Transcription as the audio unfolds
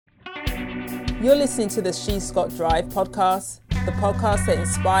You're listening to the She's Got Drive podcast, the podcast that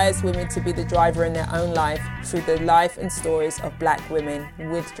inspires women to be the driver in their own life through the life and stories of Black women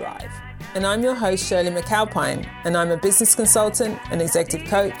with drive. And I'm your host, Shirley McAlpine, and I'm a business consultant, an executive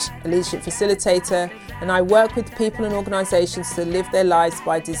coach, a leadership facilitator, and I work with people and organizations to live their lives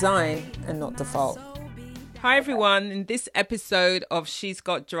by design and not default. Hi everyone, in this episode of She's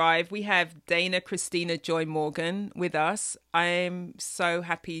Got Drive, we have Dana Christina Joy Morgan with us. I'm so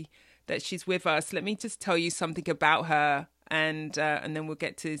happy that she's with us. Let me just tell you something about her and then we'll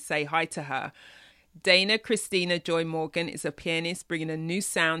get to say hi to her. Dana Christina Joy Morgan is a pianist bringing a new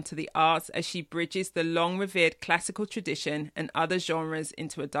sound to the arts as she bridges the long-revered classical tradition and other genres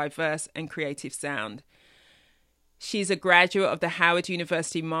into a diverse and creative sound. She's a graduate of the Howard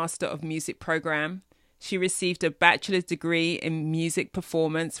University Master of Music program. She received a bachelor's degree in music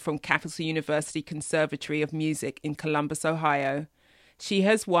performance from Capital University Conservatory of Music in Columbus, Ohio. She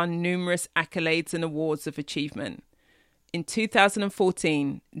has won numerous accolades and awards of achievement. In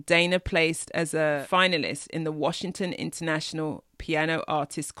 2014, Dana placed as a finalist in the Washington International Piano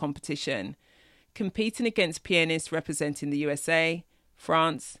Artist Competition, competing against pianists representing the USA,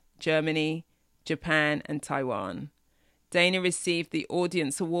 France, Germany, Japan, and Taiwan. Dana received the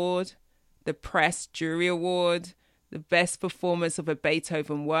Audience Award, the Press Jury Award, the Best Performance of a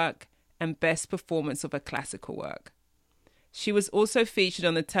Beethoven Work, and Best Performance of a Classical Work. She was also featured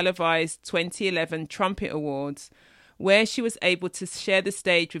on the televised 2011 Trumpet Awards, where she was able to share the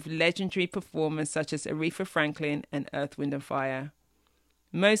stage with legendary performers such as Aretha Franklin and Earth, Wind & Fire.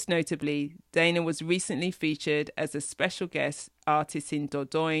 Most notably, Dana was recently featured as a special guest artist in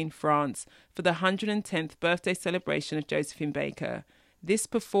Dordogne, France, for the 110th birthday celebration of Josephine Baker. This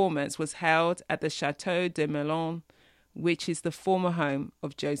performance was held at the Chateau de Melun, which is the former home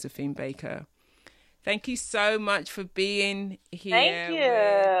of Josephine Baker. Thank you so much for being here. Thank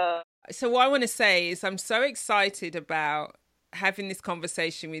you. So what I want to say is I'm so excited about having this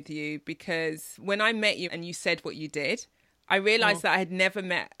conversation with you because when I met you and you said what you did, I realized that I had never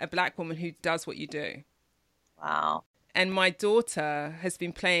met a Black woman who does what you do. Wow. And my daughter has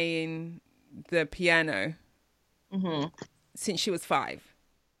been playing the piano since she was 5.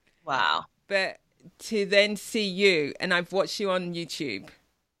 Wow. But to then see you, and I've watched you on YouTube.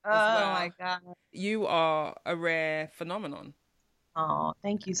 Oh my God. You are a rare phenomenon. Oh,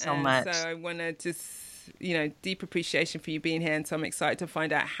 thank you so much. So I want to just, deep appreciation for you being here. And so I'm excited to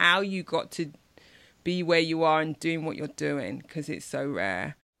find out how you got to be where you are and doing what you're doing because it's so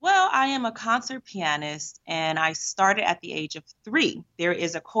rare. Well, I am a concert pianist and I started at the age of 3. There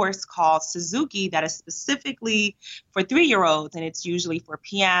is a course called Suzuki that is specifically for 3-year-olds and it's usually for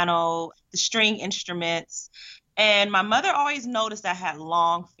piano, the string instruments. And my mother always noticed I had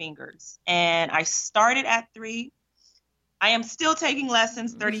long fingers and I started at 3. I am still taking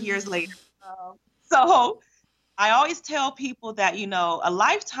lessons 30 years later. So I always tell people that, a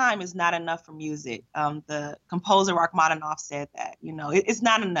lifetime is not enough for music. The composer Rachmaninoff said that, it's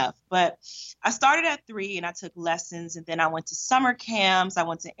not enough. But I started at 3 and I took lessons and then I went to summer camps. I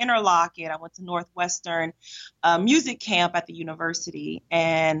went to Interlochen. I went to Northwestern music camp at the university.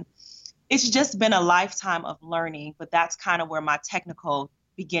 And it's just been a lifetime of learning, but that's kind of where my technical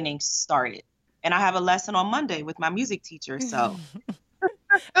beginnings started. And I have a lesson on Monday with my music teacher, so.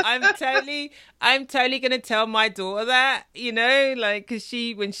 I'm totally going to tell my daughter that, because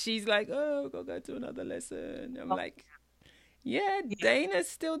when she's like, oh, I've got to go to another lesson. I'm like, yeah, Dana's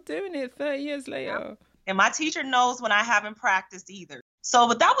still doing it 30 years later. And my teacher knows when I haven't practiced either.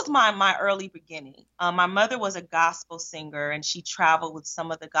 But that was my early beginning. My mother was a gospel singer and she traveled with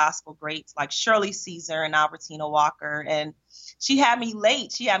some of the gospel greats like Shirley Caesar and Albertina Walker. And she had me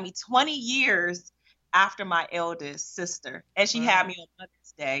late. She had me 20 years after my eldest sister. And she had me on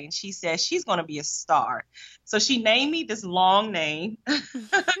Mother's Day and she said she's going to be a star. So she named me this long name.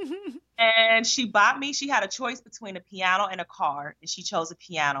 And she had a choice between a piano and a car, and she chose a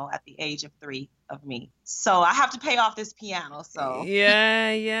piano at the age of 3 of me. So I have to pay off this piano, so.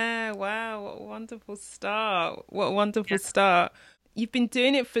 Yeah. Wow, what a wonderful start. Start. You've been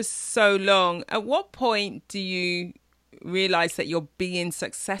doing it for so long. At what point do you realize that you're being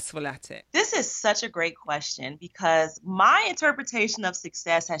successful at it? This is such a great question because my interpretation of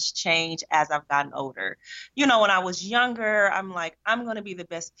success has changed as I've gotten older. When I was younger, I'm like, I'm going to be the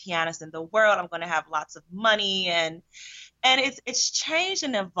best pianist in the world. I'm going to have lots of money. And it's changed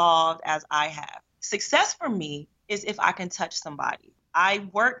and evolved as I have. Success for me is if I can touch somebody. I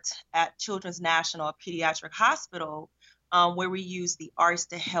worked at Children's National, a pediatric hospital, where we use the arts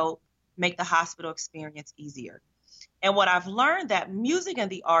to help make the hospital experience easier. And what I've learned that music and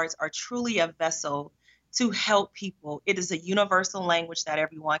the arts are truly a vessel to help people. It is a universal language that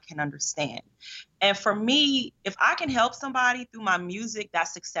everyone can understand. And for me, if I can help somebody through my music,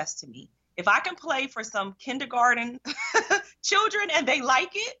 that's success to me. If I can play for some kindergarten children and they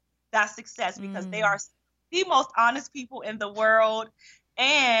like it, that's success, because they are the most honest people in the world,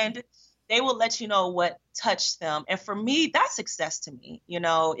 and they will let you know what touched them. And for me, that's success to me.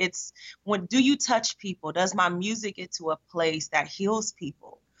 It's when do you touch people? Does my music get to a place that heals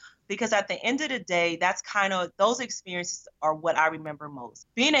people? Because at the end of the day, that's kind of, those experiences are what I remember most.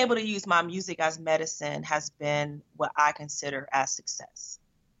 Being able to use my music as medicine has been what I consider as success.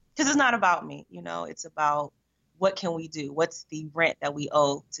 Because it's not about me, it's about what can we do? What's the rent that we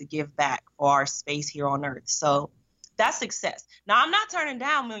owe to give back for our space here on earth? So that's success. Now, I'm not turning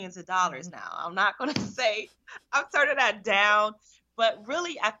down millions of dollars now. I'm not going to say I'm turning that down. But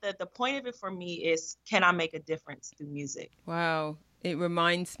really, at the point of it for me is, can I make a difference through music? Wow. It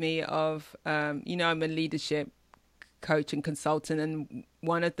reminds me of, I'm a leadership coach and consultant. And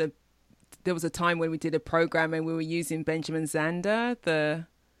there was a time when we did a program and we were using Benjamin Zander, the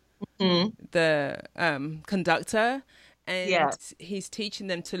conductor. And he's teaching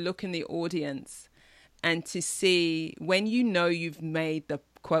them to look in the audience and to see when you've made the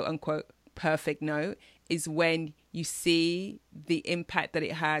quote unquote perfect note is when you see the impact that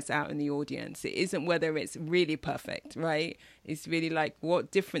it has out in the audience. It isn't whether it's really perfect, right? It's really like,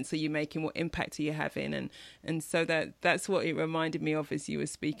 what difference are you making? What impact are you having? And so that's what it reminded me of as you were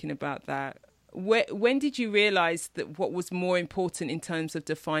speaking about that. When did you realize that what was more important in terms of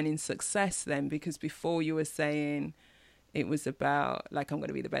defining success then? Because before you were saying it was about like, I'm going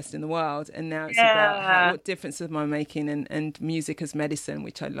to be the best in the world. And now it's about what difference am I making, and music as medicine,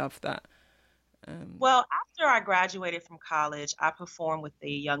 which I love that. Well, after I graduated from college, I performed with a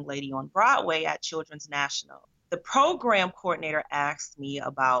young lady on Broadway at Children's National. The program coordinator asked me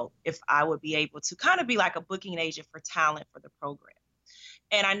about if I would be able to kind of be like a booking agent for talent for the program.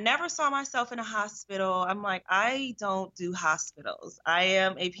 And I never saw myself in a hospital. I'm like, I don't do hospitals. I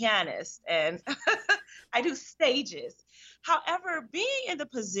am a pianist and I do stages. However, being in the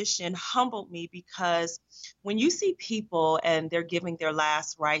position humbled me, because when you see people and they're giving their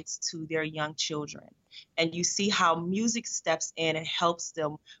last rites to their young children, and you see how music steps in and helps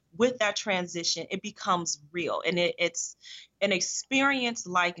them with that transition, it becomes real. And it's an experience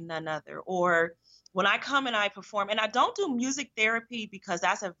like none other. Or when I come and I perform, and I don't do music therapy because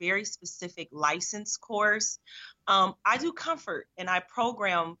that's a very specific license course. I do comfort, and I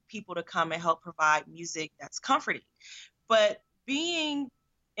program people to come and help provide music that's comforting. But being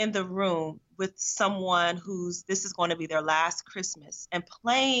in the room with someone this is going to be their last Christmas, and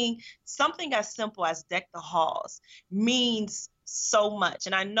playing something as simple as Deck the Halls means so much.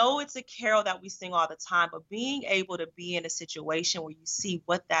 And I know it's a carol that we sing all the time, but being able to be in a situation where you see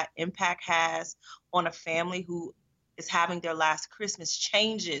what that impact has on a family who is having their last Christmas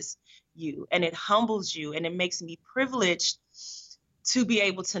changes you, and it humbles you, and it makes me privileged to be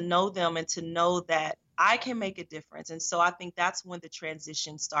able to know them and to know that I can make a difference. And so I think that's when the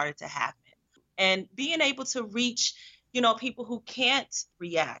transition started to happen. And being able to reach, people who can't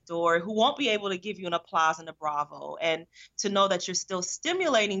react or who won't be able to give you an applause and a bravo, and to know that you're still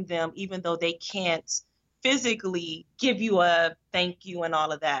stimulating them even though they can't physically give you a thank you and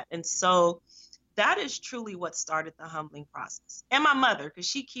all of that. And so that is truly what started the humbling process. And my mother, because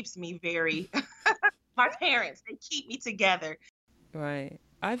she keeps me my parents, they keep me together. Right.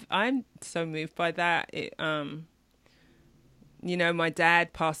 I'm so moved by that. My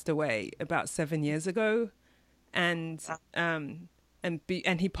dad passed away about 7 years ago, and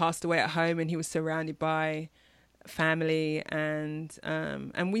he passed away at home, and he was surrounded by family, and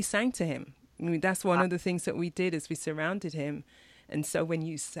we sang to him. I mean, that's one of the things that we did, is we surrounded him. And so when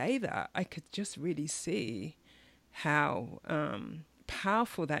you say that, I could just really see how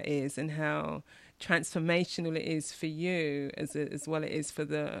powerful that is, and how transformational it is for you as well it is for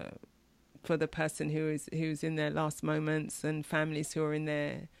the person who's in their last moments, and families who are in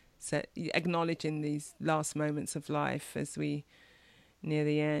their acknowledging these last moments of life as we near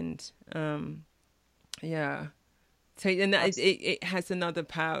the end. So, and that it has another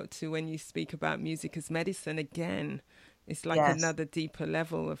power to when you speak about music as medicine. Again, it's like another deeper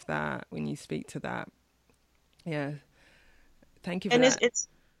level of that when you speak to that. Yeah, thank you for that.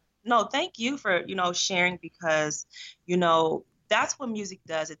 No, thank you for, sharing, because, that's what music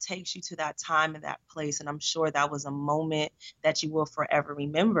does. It takes you to that time and that place. And I'm sure that was a moment that you will forever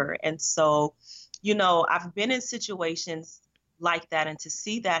remember. And so, I've been in situations like that, and to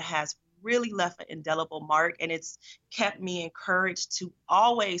see that has really left an indelible mark, and it's kept me encouraged to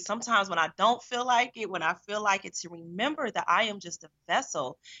always, sometimes when I don't feel like it, when I feel like it, to remember that I am just a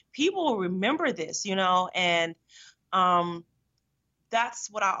vessel. People will remember this, and that's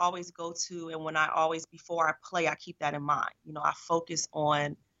what I always go to. And before I play, I keep that in mind. I focus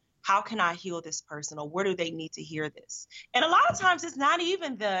on how can I heal this person, or where do they need to hear this? And a lot of times it's not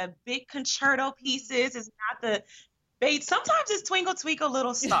even the big concerto pieces. It's not the bait. Sometimes it's Twinkle, Twinkle,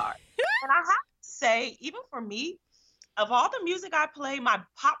 Little Star. And I have to say, even for me, of all the music I play, my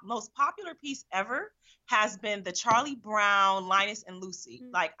most popular piece ever has been the Charlie Brown, Linus and Lucy.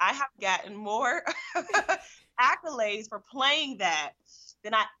 Like, I have gotten more accolades for playing that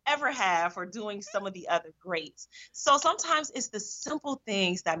than I ever have for doing some of the other greats. So sometimes it's the simple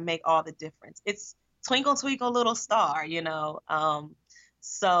things that make all the difference. It's Twinkle, Twinkle, Little Star,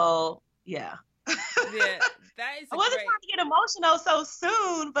 So, yeah. Yeah, that is I wasn't trying to get emotional so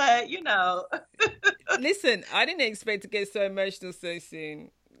soon, but Listen, I didn't expect to get so emotional so soon.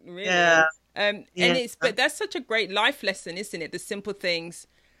 Really. Yeah. But that's such a great life lesson, isn't it? The simple things,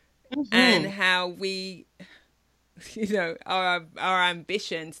 and how we, our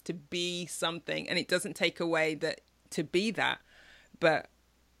ambitions to be something, and it doesn't take away that to be that, but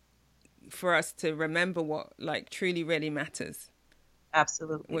for us to remember what truly really matters.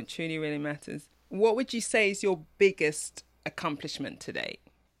 Absolutely. What truly really matters. What would you say is your biggest accomplishment to date?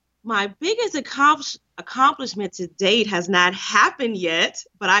 My biggest accomplishment to date has not happened yet,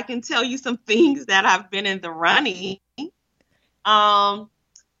 but I can tell you some things that I've been in the running. A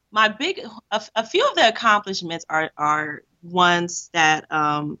few of the accomplishments are ones that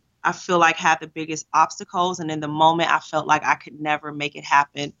I feel like had the biggest obstacles, and in the moment I felt like I could never make it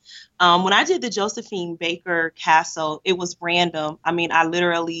happen. When I did the Josephine Baker Castle, it was random. I mean, I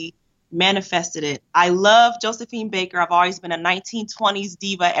literally manifested it. I love Josephine Baker. I've always been a 1920s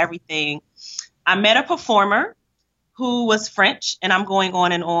diva, everything. I met a performer who was French, and I'm going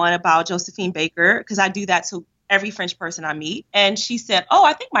on and on about Josephine Baker because I do that to every French person I meet. And she said, "Oh,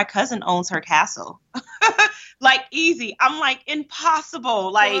 I think my cousin owns her castle." Like, easy. I'm like,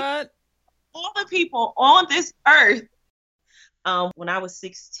 impossible. Like, what? All the people on this earth. When I was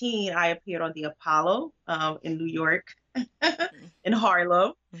 16, I appeared on the Apollo in New York, in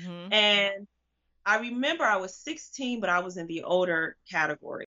Harlem. Mm-hmm. And I remember I was 16, but I was in the older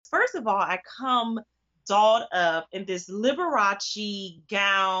category. First of all, I come dolled up in this Liberace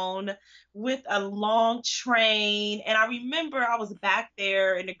gown with a long train. And I remember I was back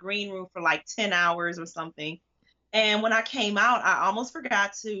there in the green room for like 10 hours or something. And when I came out, I almost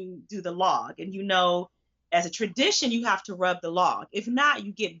forgot to do the log. And as a tradition, you have to rub the log. If not,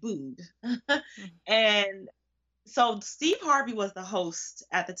 you get booed. And so Steve Harvey was the host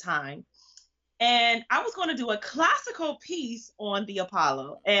at the time. And I was going to do a classical piece on the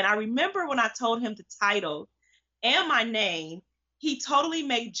Apollo. And I remember when I told him the title and my name, he totally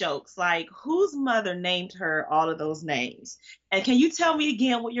made jokes like, whose mother named her all of those names? And can you tell me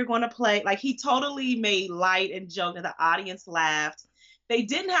again what you're going to play? Like, he totally made light and joke, and the audience laughed. They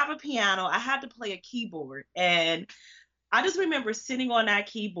didn't have a piano. I had to play a keyboard. And I just remember sitting on that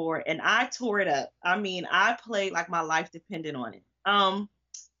keyboard and I tore it up. I mean, I played like my life depended on it.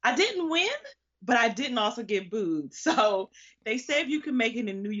 I didn't win, but I didn't also get booed. So they say if you can make it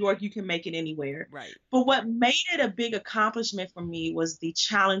in New York, you can make it anywhere. Right. But what made it a big accomplishment for me was the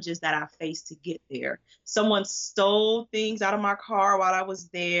challenges that I faced to get there. Someone stole things out of my car while I was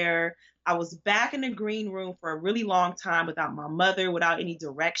there. I was back in the green room for a really long time without my mother, without any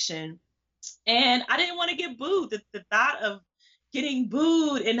direction. And I didn't want to get booed. The thought of getting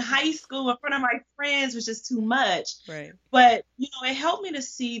booed in high school in front of my friends was just too much. Right. But, it helped me to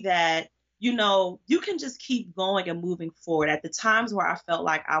see that, you can just keep going and moving forward. At the times where I felt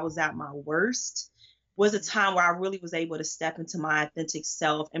like I was at my worst was a time where I really was able to step into my authentic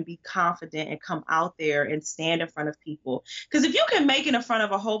self and be confident and come out there and stand in front of people. Because if you can make it in front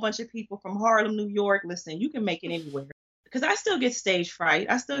of a whole bunch of people from Harlem, New York, listen, you can make it anywhere. Because I still get stage fright.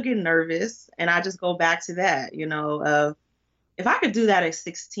 I still get nervous. And I just go back to that, of if I could do that at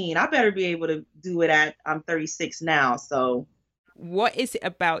 16, I better be able to do it I'm 36 now. So what is it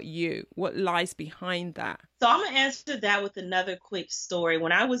about you? What lies behind that? So I'm going to answer that with another quick story.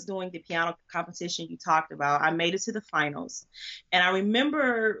 When I was doing the piano competition you talked about, I made it to the finals. And I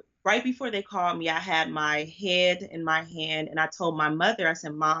remember right before they called me, I had my head in my hand and I told my mother, I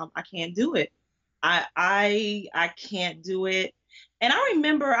said, "Mom, I can't do it. I can't do it." And I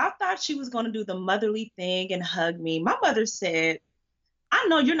remember I thought she was going to do the motherly thing and hug me. My mother said, I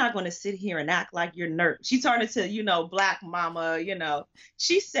know you're not going to sit here and act like you're nerd. She turned into, Black mama,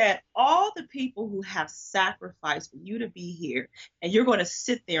 She said, all the people who have sacrificed for you to be here, and you're going to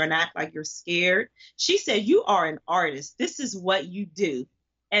sit there and act like you're scared. She said, you are an artist. This is what you do.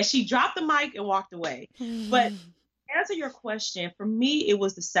 And she dropped the mic and walked away. But answer your question, for me, it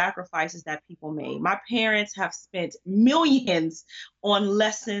was the sacrifices that people made. My parents have spent millions on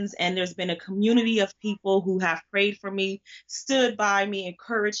lessons, and there's been a community of people who have prayed for me, stood by me,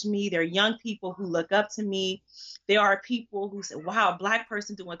 encouraged me. There are young people who look up to me. There are people who say, wow, a Black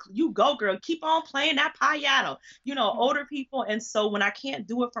person doing, you go, girl, keep on playing that piano, older people. And so when I can't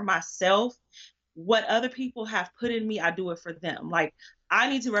do it for myself, what other people have put in me, I do it for them. Like, I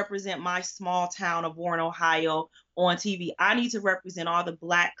need to represent my small town of Warren, Ohio on TV. I need to represent all the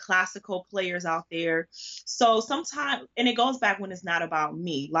Black classical players out there. So sometimes, and it goes back when it's not about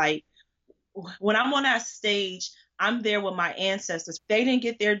me. Like, when I'm on that stage, I'm there with my ancestors. They didn't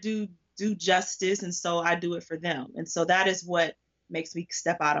get their due justice, and so I do it for them. And so that is what makes me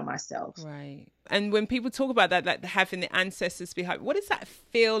step out of myself. Right. And when people talk about that, like having the ancestors behind, what does that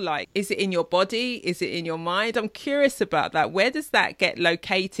feel like? Is it in your body? Is it in your mind? I'm curious about that. Where does that get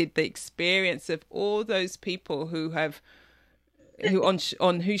located? The experience of all those people who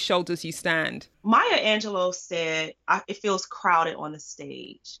on whose shoulders you stand. Maya Angelou said, it feels crowded on the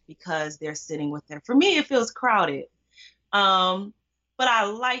stage because they're sitting with them. For me, it feels crowded. But I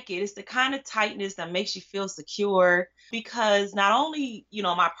like it. It's the kind of tightness that makes you feel secure, because not only,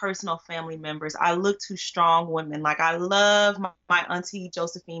 my personal family members, I look to strong women. Like, I love my auntie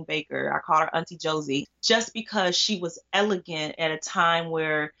Josephine Baker. I call her Auntie Josie, just because she was elegant at a time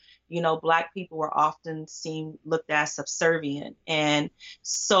where, Black people were often looked at subservient. And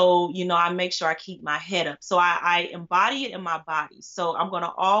so, I make sure I keep my head up. So I embody it in my body. So I'm going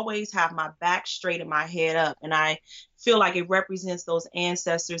to always have my back straight and my head up. And I feel like it represents those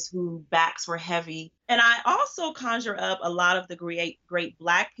ancestors whose backs were heavy. And I also conjure up a lot of the great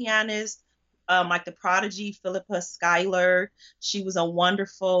Black pianists, like the prodigy Philippa Schuyler. She was a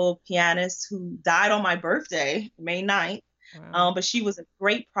wonderful pianist who died on my birthday, May 9th. Wow. But she was a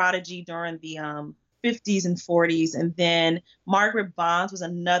great prodigy during the 50s and 40s. And then Margaret Bonds was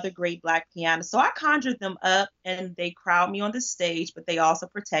another great Black pianist. So I conjured them up, and they crowd me on the stage, but they also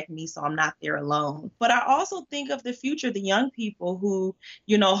protect me, so I'm not there alone. But I also think of the future, the young people who,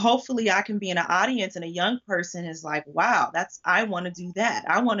 hopefully I can be in an audience and a young person is like, wow, I want to do that.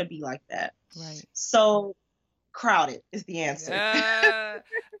 I want to be like that. Right. So crowded is the answer.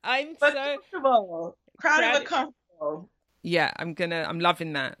 I'm but so comfortable. Crowded but comfortable. Yeah, I'm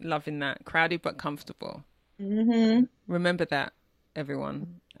loving that. Crowded but comfortable. Mm-hmm. Remember that,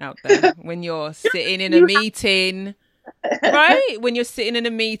 everyone out there, when you're sitting in a meeting, right? When you're sitting in a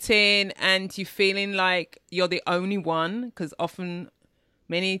meeting and you're feeling like you're the only one, because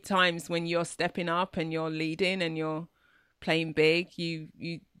many times when you're stepping up and you're leading and you're playing big,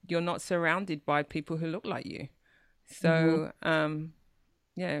 you're not surrounded by people who look like you. So,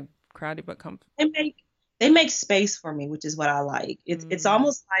 yeah, crowded but comfortable. They make space for me, which is what I like. It's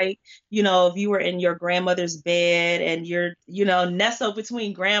almost like, if you were in your grandmother's bed and you're, nestled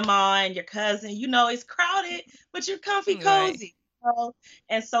between grandma and your cousin, it's crowded, but you're comfy, cozy. Right.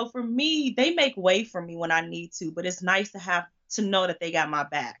 And so for me, they make way for me when I need to, but it's nice to know that they got my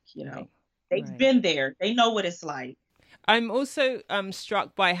back, Right. They've been there. They know what it's like. I'm also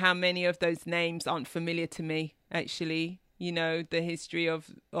struck by how many of those names aren't familiar to me, actually. The history of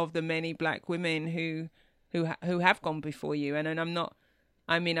the many Black women who have gone before you. And I'm not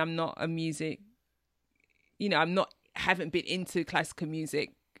a music, haven't been into classical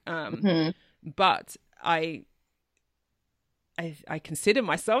music, but I consider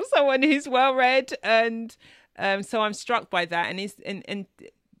myself someone who's well read, and so I'm struck by that. And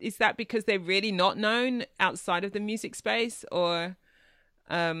is that because they're really not known outside of the music space, or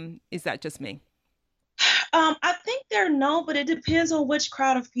is that just me? I think they're known, but it depends on which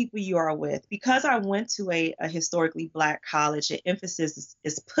crowd of people you are with. Because I went to a historically Black college, an emphasis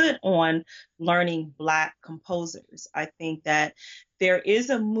is put on learning Black composers. I think that there is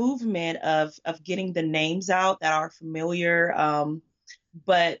a movement of getting the names out that are familiar,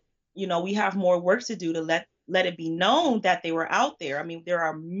 but we have more work to do to let it be known that they were out there. I mean, there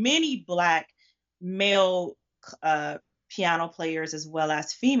are many Black male piano players as well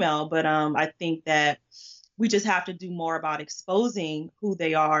as female, but I think that we just have to do more about exposing who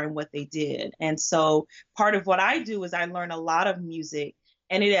they are and what they did. And so part of what I do is I learn a lot of music,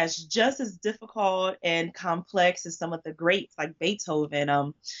 and it is just as difficult and complex as some of the greats like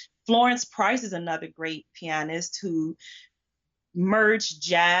Beethoven. Florence Price is another great pianist who merged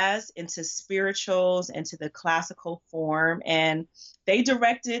jazz into spirituals, into the classical form. And they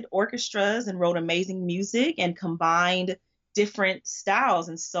directed orchestras and wrote amazing music and combined different styles.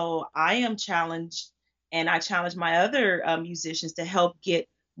 And so I am challenged, and I challenge my other musicians to help get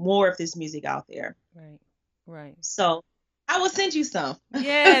more of this music out there. Right, right. So I will send you some.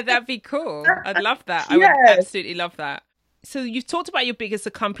 Yeah, that'd be cool. I'd love that. I would Yes. absolutely love that. So you've talked about your biggest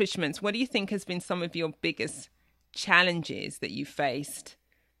accomplishments. What do you think has been some of your biggest challenges that you faced,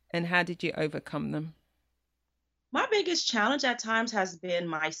 and how did you overcome them? My biggest challenge at times has been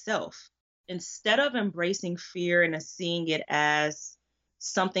myself. Instead of embracing fear and seeing it as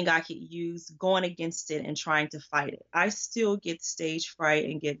something I could use, going against it and trying to fight it, I still get stage fright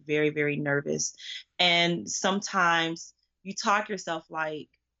and get very, very nervous. And sometimes you talk yourself like,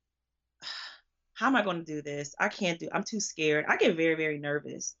 how am I going to do this? I'm too scared. I get very, very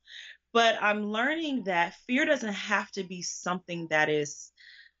nervous. But I'm learning that fear doesn't have to be something that is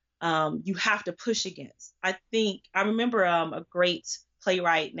you have to push against. I remember a great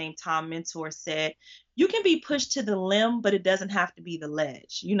playwright named Tom Mentor said, you can be pushed to the limb, but it doesn't have to be the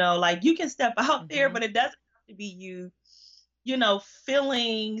ledge. Like you can step out there, but it doesn't have to be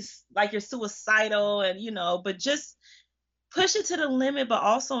feelings like you're suicidal and, but just push it to the limit, but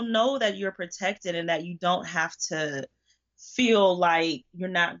also know that you're protected and that you don't have to feel like you're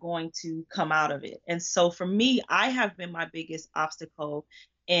not going to come out of it. And so for me, I have been my biggest obstacle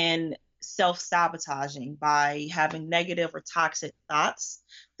in self-sabotaging by having negative or toxic thoughts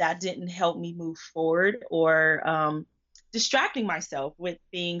that didn't help me move forward, or distracting myself with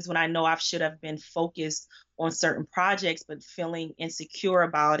things when I know I should have been focused on certain projects, but feeling insecure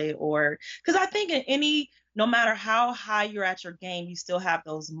about it. Or because I think no matter how high you're at your game, you still have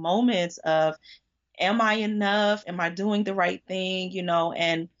those moments of, am I enough? Am I doing the right thing?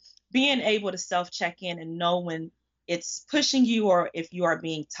 And being able to self-check in and know when it's pushing you or if you are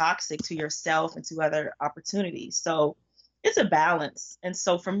being toxic to yourself and to other opportunities. So it's a balance. And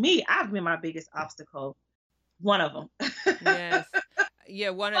so for me, I've been my biggest obstacle. One of them. Yes.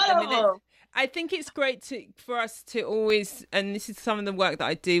 Yeah, I think it's great for us to always, and this is some of the work that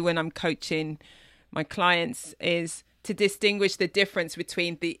I do when I'm coaching my clients, is to distinguish the difference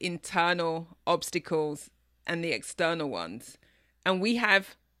between the internal obstacles and the external ones. And we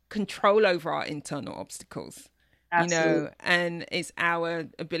have control over our internal obstacles. Absolutely. And it's our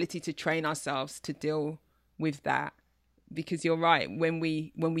ability to train ourselves to deal with that. Because you're right, when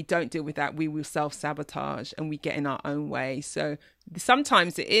we don't deal with that, we will self-sabotage and we get in our own way. So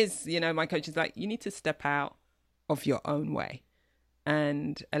sometimes it is, my coach is like, you need to step out of your own way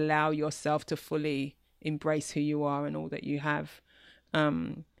and allow yourself to fully embrace who you are and all that you have.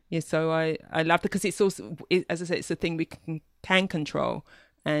 So I love that, because it's also, as I said, it's a thing we can control,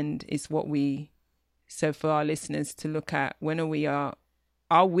 and it's what so for our listeners to look at, when are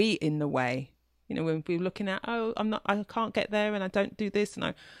we in the way? When we're looking at, I can't get there and I don't do this.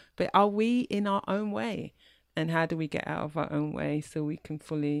 But are we in our own way? And how do we get out of our own way so we can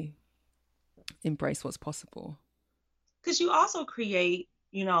fully embrace what's possible? Because you also create,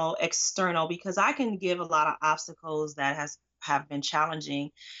 external, because I can give a lot of obstacles that have been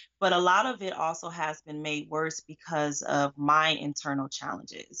challenging, but a lot of it also has been made worse because of my internal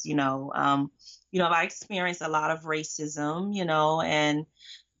challenges. I experienced a lot of racism, and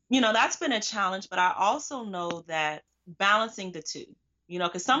that's been a challenge, but I also know that balancing the two,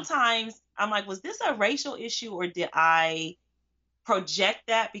 because sometimes I'm like, was this a racial issue, or did I project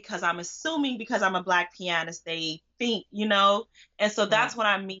that because I'm assuming because I'm a Black pianist, they think, and so that's what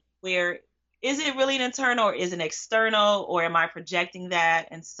I mean, where is it really an internal or is it external, or am I projecting that?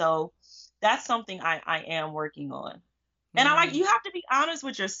 And so that's something I am working on. And I like, you have to be honest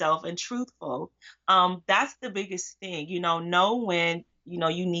with yourself and truthful. That's the biggest thing, know when,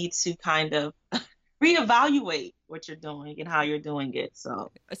 you need to kind of reevaluate what you're doing and how you're doing it.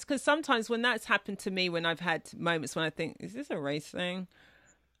 So it's because sometimes when that's happened to me, when I've had moments when I think, is this a race thing?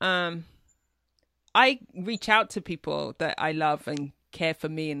 I reach out to people that I love and care for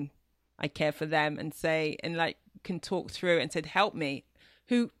me, and I care for them, and say, and like can talk through it and said, help me.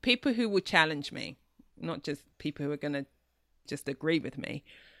 People who will challenge me, not just people who are going to just agree with me,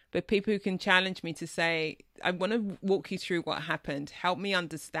 but people who can challenge me to say, I want to walk you through what happened. Help me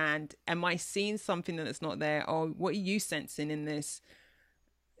understand. Am I seeing something that's not there? Or what are you sensing in this?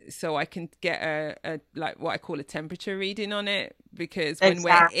 So I can get a like what I call a temperature reading on it. Because when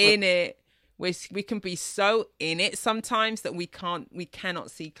we're in it, we can be so in it sometimes that we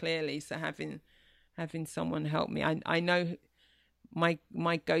cannot see clearly. So having someone help me. I know my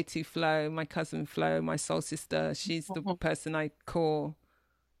go-to Flo, my cousin Flo, my soul sister, she's the person I call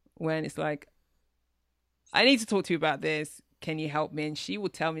when it's like, I need to talk to you about this. can you help me? And she will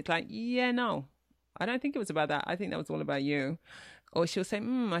tell me, it's like, yeah, no, I don't think it was about that. I think that was all about you. Or she'll say,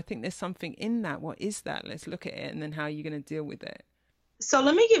 I think there's something in that. What is that? Let's look at it. And then how are you going to deal with it? So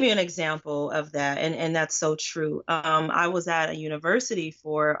let me give you an example of that, and that's so true. I was at a university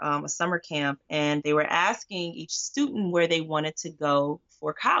for a summer camp, and they were asking each student where they wanted to go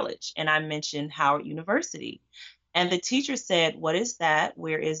for college. And I mentioned Howard University. And the teacher said, "What is that?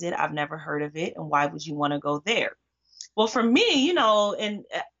 Where is it? I've never heard of it. And why would you want to go there?" Well, for me, and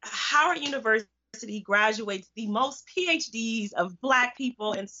Howard University graduates the most PhDs of Black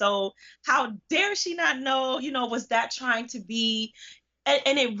people. And so how dare she not know, was that trying to be,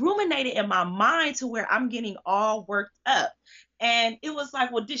 and it ruminated in my mind to where I'm getting all worked up. And it was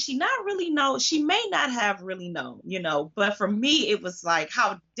like, well, did she not really know? She may not have really known, but for me, it was like,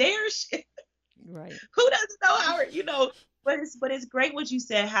 how dare she? Right. Who doesn't know Howard, but it's great what you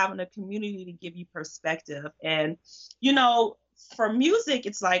said, having a community to give you perspective. And, for music,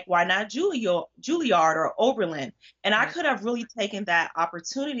 it's like, why not Juilliard or Oberlin? And I could have really taken that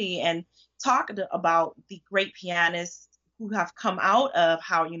opportunity and talked about the great pianists who have come out of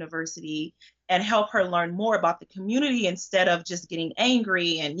Howard University and help her learn more about the community instead of just getting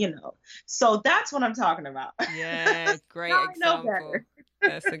angry and, So that's what I'm talking about. Yeah, great example.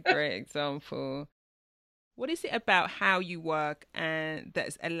 That's a great example. What is it about how you work and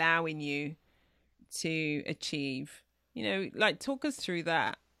that's allowing you to achieve? Talk us through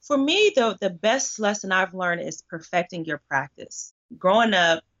that. For me, the best lesson I've learned is perfecting your practice. Growing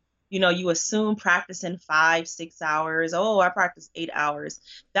up, you assume practicing 5-6 hours. Oh, I practice 8 hours.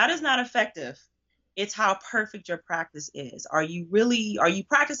 That is not effective. It's how perfect your practice is. Are you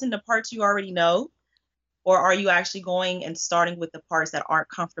practicing the parts you already know? Or are you actually going and starting with the parts that aren't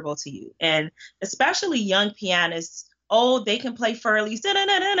comfortable to you? And especially young pianists, they can play Furlies. Then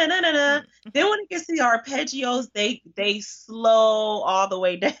when it gets to the arpeggios, they slow all the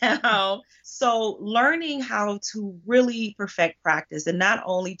way down. So learning how to really perfect practice, and not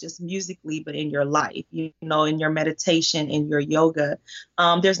only just musically, but in your life, in your meditation, in your yoga.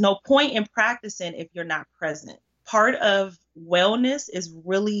 There's no point in practicing if you're not present. Part of wellness is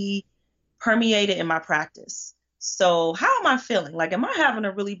really permeated in my practice. So how am I feeling? Like, am I having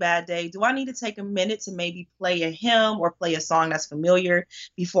a really bad day? Do I need to take a minute to maybe play a hymn or play a song that's familiar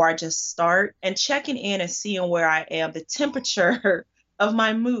before I just start? And checking in and seeing where I am, the temperature of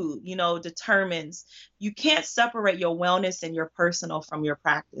my mood, determines. You can't separate your wellness and your personal from your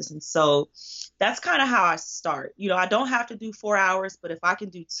practice. And so that's kind of how I start. I don't have to do 4 hours, but if I can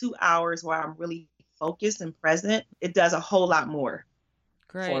do 2 hours where I'm really focused and present, it does a whole lot more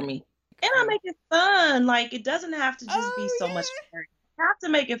for me. And I make it fun. Like, it doesn't have to just be so much work. I have to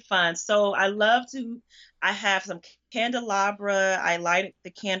make it fun. So I have some candelabra. I light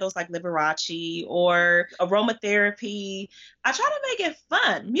the candles like Liberace or aromatherapy. I try to make it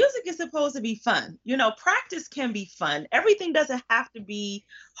fun. Music is supposed to be fun. Practice can be fun. Everything doesn't have to be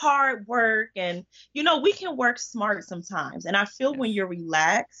hard work. And, we can work smart sometimes. And I feel when you're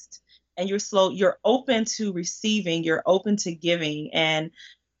relaxed and you're slow, you're open to receiving, you're open to giving. And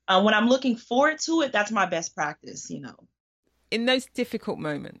when I'm looking forward to it, that's my best practice, In those difficult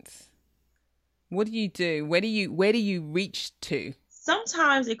moments, what do you do? Where do you reach to?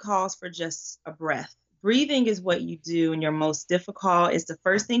 Sometimes it calls for just a breath. Breathing is what you do in your most difficult. It's the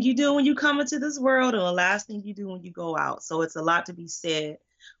first thing you do when you come into this world and the last thing you do when you go out. So it's a lot to be said.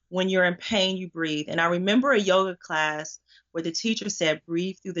 When you're in pain, you breathe. And I remember a yoga class where the teacher said,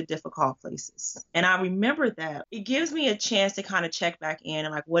 breathe through the difficult places. And I remember that. It gives me a chance to kind of check back in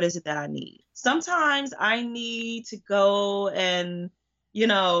and like, what is it that I need? Sometimes I need to go and,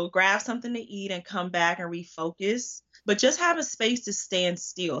 grab something to eat and come back and refocus. But just have a space to stand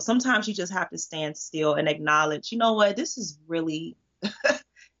still. Sometimes you just have to stand still and acknowledge, this is really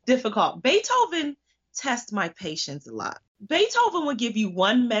difficult. Beethoven tests my patience a lot. Beethoven would give you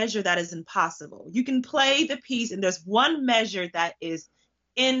one measure that is impossible. You can play the piece and there's one measure that is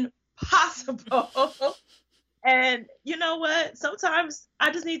impossible. And you know what? Sometimes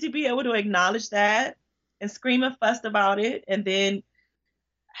I just need to be able to acknowledge that and scream and fuss about it, and then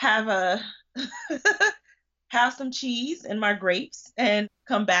have have some cheese and my grapes and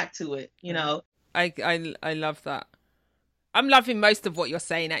come back to it, I love that. I'm loving most of what you're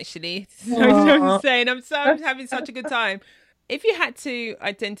saying, actually. I'm having such a good time. If you had to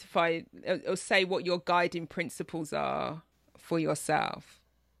identify or say what your guiding principles are for yourself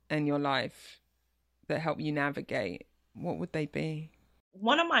and your life that help you navigate, what would they be?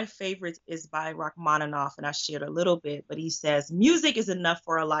 One of my favorites is by Rachmaninoff, and I shared a little bit, but he says, music is enough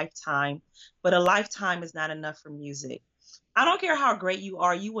for a lifetime, but a lifetime is not enough for music. I don't care how great you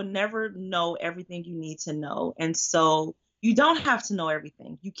are, you will never know everything you need to know. And so you don't have to know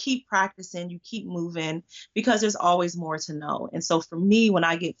everything. You keep practicing, you keep moving because there's always more to know. And so for me, when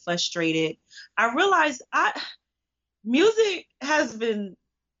I get frustrated, I realize music has been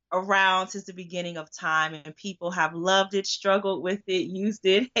around since the beginning of time, and people have loved it, struggled with it, used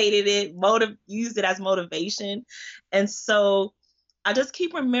it, hated it, used it as motivation. And so I just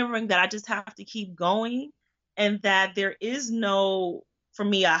keep remembering that I just have to keep going, and that there is no, for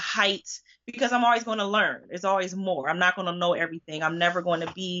me, a height, because I'm always going to learn. There's always more. I'm not going to know everything. I'm never going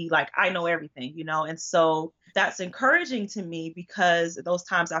to be like, I know everything, you know? And so that's encouraging to me, because those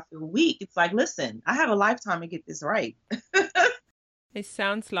times I feel weak, it's like, listen, I have a lifetime to get this right. It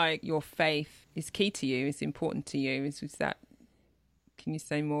sounds like your faith is key to you, is important to you. Is that, can you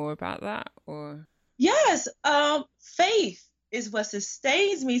say more about that? Or Yes, faith is what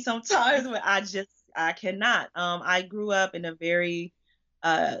sustains me sometimes when I cannot. I grew up in a very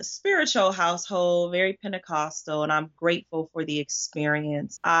spiritual household, very Pentecostal, and I'm grateful for the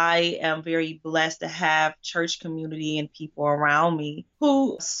experience. I am very blessed to have church community and people around me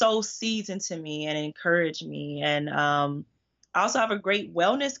who sow seeds into me and encourage me. And I also have a great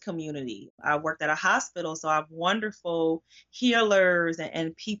wellness community. I worked at a hospital, so I have wonderful healers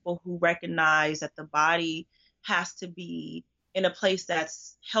and people who recognize that the body has to be in a place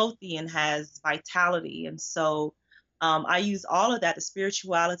that's healthy and has vitality. And so I use all of that, the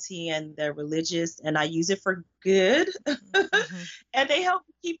spirituality and the religious, and I use it for good. mm-hmm. And they help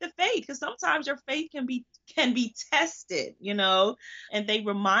keep the faith, because sometimes your faith can be tested, you know, and they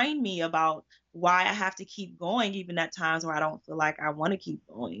remind me about why I have to keep going, even at times where I don't feel like I want to keep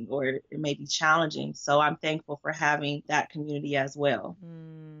going, or it may be challenging. So I'm thankful for having that community as well.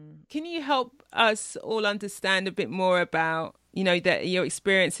 Can you help us all understand a bit more about, you know, that your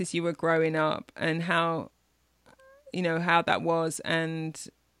experiences you were growing up, and how, you know, how that was, and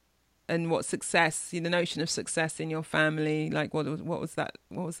what success, the notion of success in your family, like what was that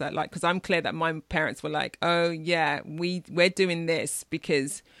like? Because I'm clear that my parents were like, oh yeah, we're doing this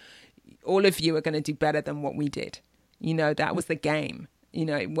because all of you are going to do better than what we did. You know, that was the game. You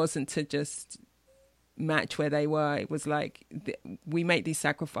know, it wasn't to just match where they were. It was like, we make these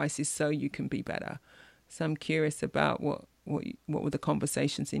sacrifices so you can be better. So I'm curious about what were the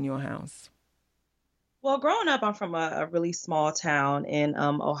conversations in your house? Well, growing up, I'm from a really small town in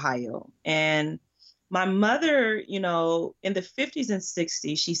Ohio. And my mother, you know, in the 50s and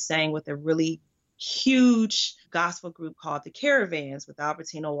 60s, she sang with a really huge gospel group called the Caravans, with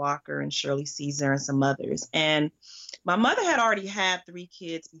Albertina Walker and Shirley Caesar and some others. And my mother had already had 3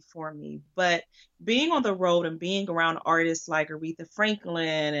 kids before me, but being on the road and being around artists like Aretha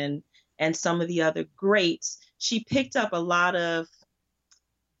Franklin and some of the other greats, she picked up a lot of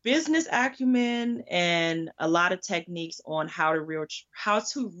business acumen and a lot of techniques on how to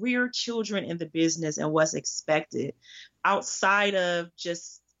rear children in the business and what's expected outside of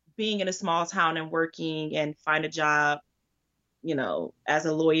just being in a small town and working and find a job, you know, as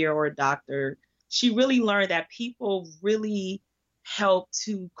a lawyer or a doctor. She really learned that people really help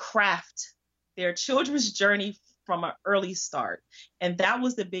to craft their children's journey from an early start. And that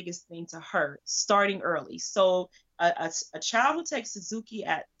was the biggest thing to her, starting early. So a child who takes Suzuki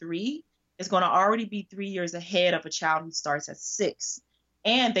at 3 is going to already be 3 years ahead of a child who starts at 6.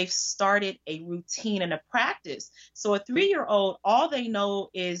 And they've started a routine and a practice. So a 3-year-old, all they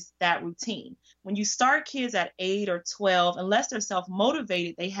know is that routine. When you start kids at 8 or 12, unless they're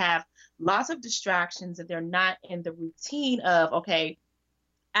self-motivated, they have lots of distractions, and they're not in the routine of, okay,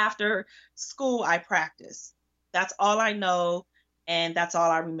 after school, I practice. That's all I know. And that's all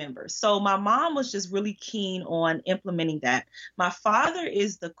I remember. So my mom was just really keen on implementing that. My father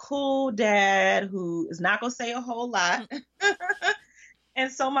is the cool dad who is not going to say a whole lot. And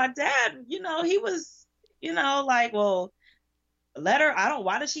so my dad, you know, he was, you know, like, well, let her,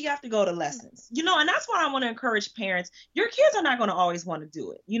 why does she have to go to lessons? You know, and that's why I want to encourage parents. Your kids are not going to always want to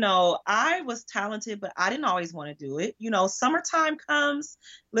do it. You know, I was talented, but I didn't always want to do it. You know, summertime comes.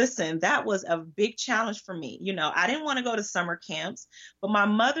 Listen, that was a big challenge for me. You know, I didn't want to go to summer camps, but my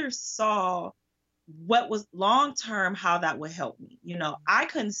mother saw what was long term, how that would help me. You know, I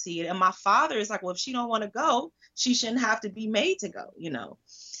couldn't see it. And my father is like, well, if she don't want to go, she shouldn't have to be made to go, you know.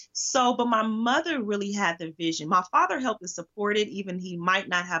 So, but my mother really had the vision. My father helped to support it, even he might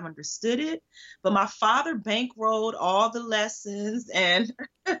not have understood it. But my father bankrolled all the lessons and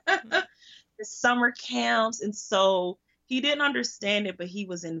the summer camps. And so he didn't understand it, but he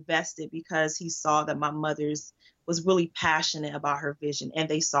was invested because he saw that my mother's was really passionate about her vision, and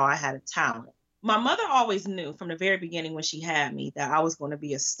they saw I had a talent. My mother always knew from the very beginning when she had me that I was going to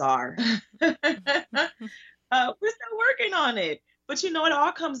be a star. We're still working on it. But, you know, it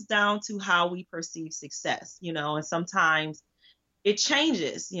all comes down to how we perceive success, you know, and sometimes it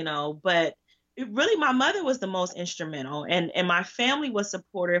changes, you know, but it really, my mother was the most instrumental, and my family was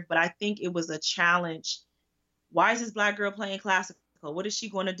supportive, but I think it was a challenge. Why is this Black girl playing classical? What is she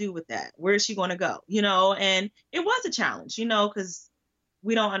going to do with that? Where is she going to go? You know, and it was a challenge, you know, because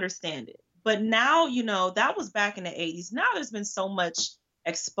we don't understand it. But now, you know, that was back in the 80s. Now there's been so much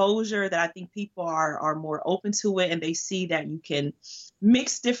exposure that I think people are more open to it, and they see that you can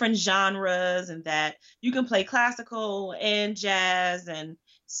mix different genres and that you can play classical and jazz. And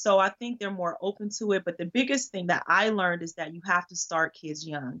so I think they're more open to it. But the biggest thing that I learned is that you have to start kids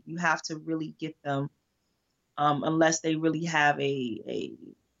young. You have to really get them, unless they really have a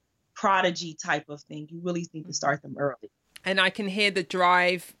prodigy type of thing, you really need to start them early. And I can hear the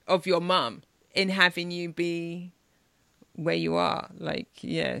drive of your mum in having you be where you are. Like,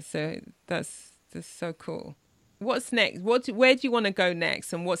 yeah, so that's so cool. What's next? Where do you want to go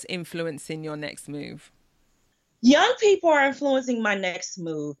next, and what's influencing your next move? Young people are influencing my next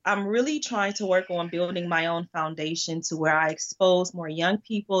move. I'm really trying to work on building my own foundation to where I expose more young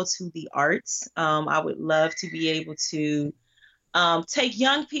people to the arts. I would love to be able to take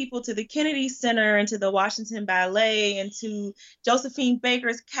young people to the Kennedy Center and to the Washington Ballet and to Josephine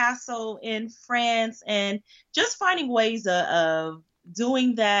Baker's castle in France, and just finding ways of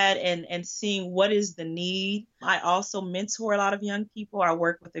doing that and seeing what is the need. I also mentor a lot of young people. I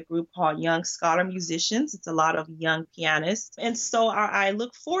work with a group called Young Scholar Musicians. It's a lot of young pianists. And so I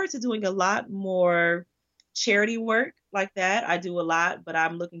look forward to doing a lot more charity work like that. I do a lot, but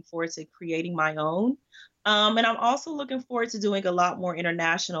I'm looking forward to creating my own. And I'm also looking forward to doing a lot more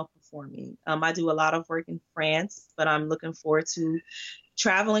international performing. I do a lot of work in France, but I'm looking forward to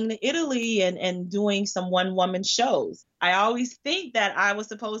traveling to Italy and doing some one-woman shows. I always think that I was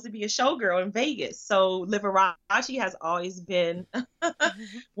supposed to be a showgirl in Vegas. So Liberace has always been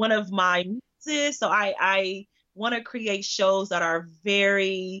one of my muses. So I want to create shows that are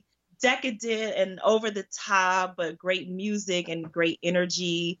very decadent and over the top, but great music and great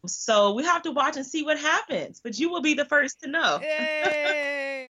energy. So we have to watch and see what happens, but you will be the first to know.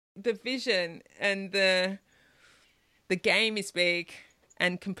 Yay! The vision and the game is big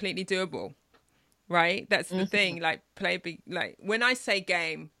and completely doable, right? That's the thing. Like, play big. Like, when I say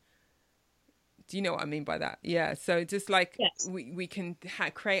game, do you know what I mean by that? Yeah. So just like, Yes. we can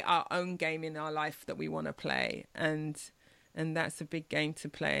create our own game in our life that we want to play, and that's a big game to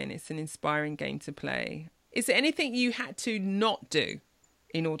play, and it's an inspiring game to play. Is there anything you had to not do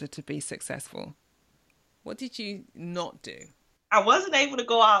in order to be successful? What did you not do? I wasn't able to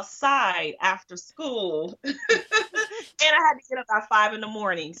go outside after school. And I had to get up at 5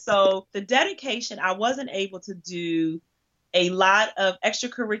 a.m. So the dedication, I wasn't able to do a lot of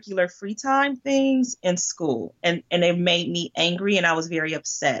extracurricular free time things in school. And it made me angry, and I was very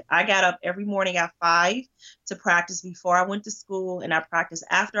upset. I got up every morning at 5 to practice before I went to school, and I practiced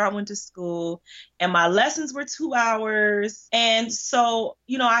after I went to school, and my lessons were 2 hours. And so,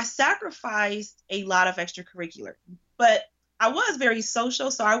 you know, I sacrificed a lot of extracurricular, but I was very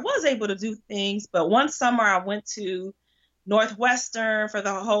social, so I was able to do things. But one summer I went to Northwestern for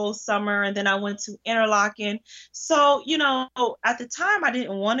the whole summer, and then I went to Interlochen. So, you know, at the time I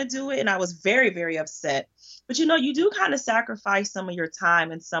didn't want to do it, and I was very, very upset. But, you know, you do kind of sacrifice some of your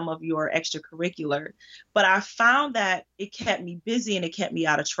time and some of your extracurricular. But I found that it kept me busy and it kept me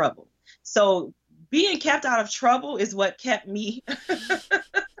out of trouble. So being kept out of trouble is what kept me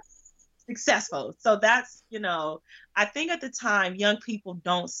successful. So that's, you know, I think at the time, young people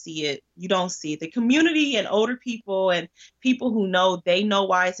don't see it. You don't see it. The community and older people and people who know, they know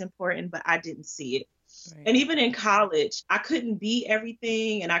why it's important, but I didn't see it. Right. And even in college, I couldn't be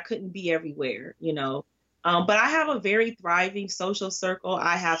everything and I couldn't be everywhere, you know. But I have a very thriving social circle.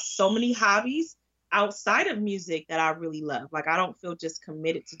 I have so many hobbies outside of music that I really love. Like, I don't feel just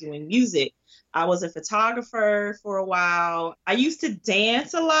committed to doing music. I was a photographer for a while. I used to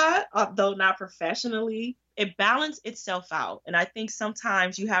dance a lot, though not professionally. It balanced itself out. And I think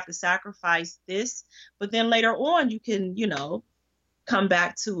sometimes you have to sacrifice this, but then later on you can, you know, come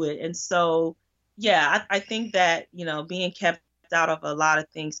back to it. And so, yeah, I think that, you know, being kept out of a lot of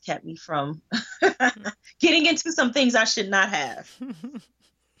things kept me from getting into some things I should not have.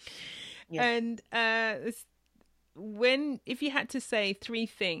 Yeah. And if you had to say 3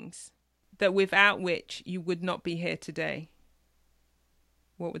 things that without which you would not be here today,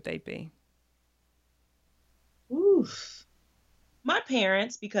 what would they be? Oof. My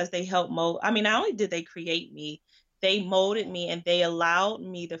parents, because they helped mold. I mean, not only did they create me, they molded me and they allowed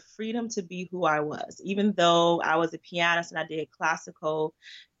me the freedom to be who I was. Even though I was a pianist and I did classical,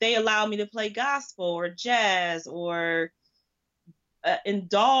 they allowed me to play gospel or jazz or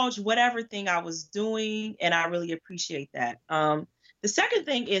indulge whatever thing I was doing, and I really appreciate that. The second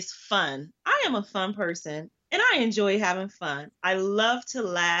thing is fun. I am a fun person, and I enjoy having fun. I love to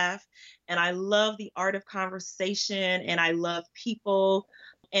laugh, and I love the art of conversation, and I love people.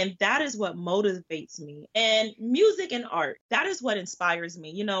 And that is what motivates me. And music and art, that is what inspires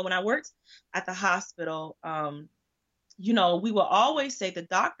me. You know, when I worked at the hospital, you know, we will always say the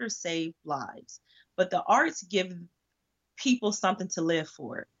doctors save lives, but the arts give people something to live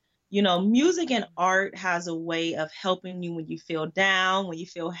for. You know, music and art has a way of helping you when you feel down, when you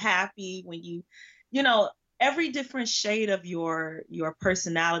feel happy, when you know, every different shade of your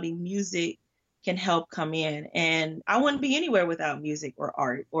personality, music can help come in. And I wouldn't be anywhere without music or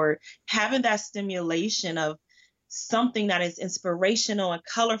art, or having that stimulation of something that is inspirational and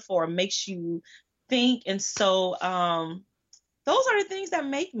colorful or makes you think. And so those are the things that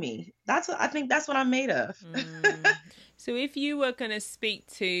make me. I think that's what I'm made of. So if you were going to speak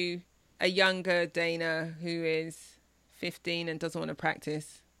to a younger Dana who is 15 and doesn't want to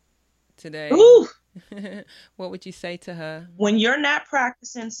practice today, what would you say to her? When you're not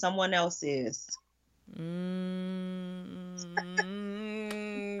practicing, someone else is.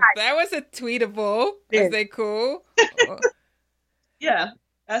 That was a tweetable, as they call. Yeah,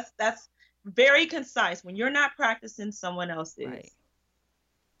 that's very concise. When you're not practicing, someone else is.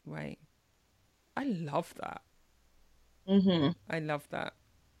 Right. I love that. I love that.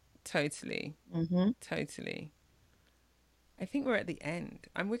 Totally. Totally. I think we're at the end,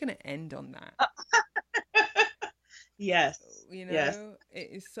 and we're going to end on that. Yes. You know, it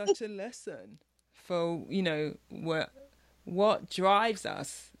is such a lesson for, you know, what drives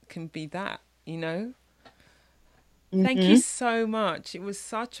us can be that, you know. Thank you so much. It was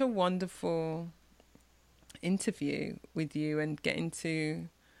such a wonderful interview with you, and getting to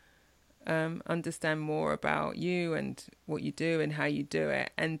understand more about you and what you do and how you do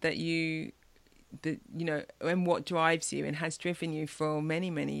it, and you know, and what drives you and has driven you for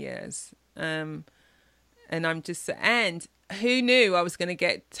many, many years. And who knew I was going to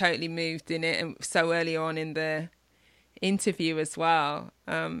get totally moved in it, and so early on in the interview as well.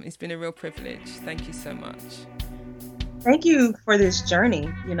 It's been a real privilege. Thank you so much. Thank you for this journey.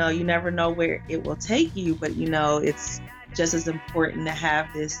 You know, you never know where it will take you, but you know, it's just as important to have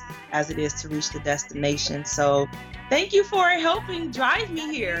this as it is to reach the destination. So thank you for helping drive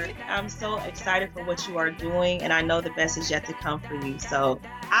me here. I'm so excited for what you are doing, and I know the best is yet to come for you. So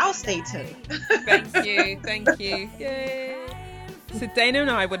I'll stay tuned. Thank you. Thank you. Yay. So Dana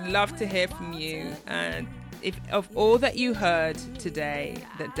and I would love to hear from you. And if of all that you heard today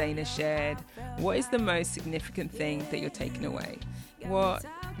that Dana shared, what is the most significant thing that you're taking away? What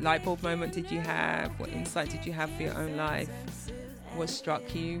light bulb moment did you have? What insight did you have for your own life? What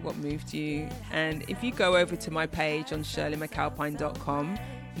struck you? What moved you? And if you go over to my page on shirleymcalpine.com,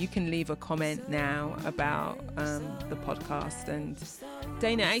 you can leave a comment now about the podcast. And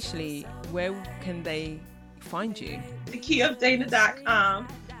Dana, actually, where can they find you? TheKeyOfDana.com,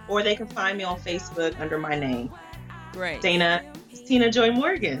 or they can find me on Facebook under my name. Great. Dana, Tina Joy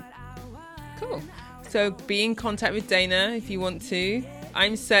Morgan. Cool. So be in contact with Dana if you want to.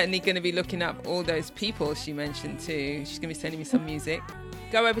 I'm certainly going to be looking up all those people she mentioned too. She's going to be sending me some music.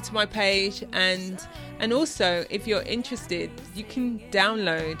 Go over to my page, and also if you're interested, you can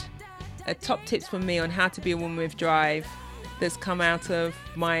download a top tips from me on how to be a woman with drive that's come out of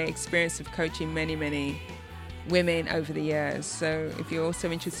my experience of coaching many, many women over the years. So if you're also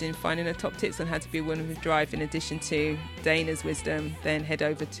interested in finding a top tips on how to be a woman with drive in addition to Dana's wisdom, then head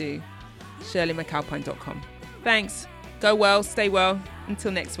over to shirleymcalpine.com. Thanks. Go well, stay well.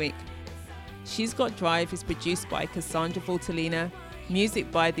 Until next week. She's Got Drive is produced by Cassandra Voltalina,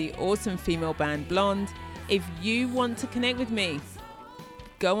 music by the awesome female band Blonde. If you want to connect with me,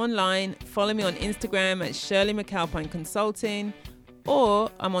 go online, follow me on Instagram at Shirley McAlpine Consulting, or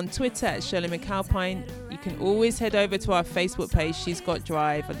I'm on Twitter at Shirley McAlpine. You can always head over to our Facebook page, She's Got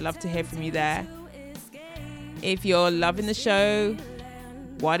Drive. I'd love to hear from you there. If you're loving the show,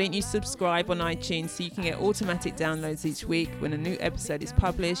 why don't you subscribe on iTunes so you can get automatic downloads each week when a new episode is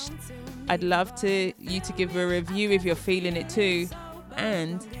published. I'd love you to give a review if you're feeling it too.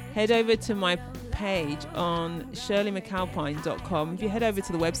 And head over to my page on shirleymcalpine.com. If you head over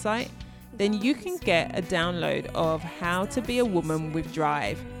to the website, then you can get a download of how to be a woman with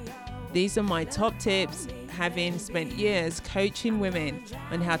drive. These are my top tips, having spent years coaching women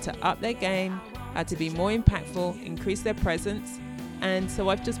on how to up their game, how to be more impactful, increase their presence. And so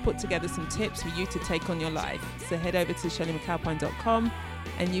I've just put together some tips for you to take on your life. So head over to shirleymcalpine.com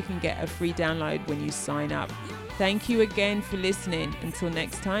and you can get a free download when you sign up. Thank you again for listening. Until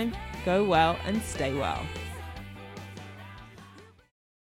next time, go well and stay well.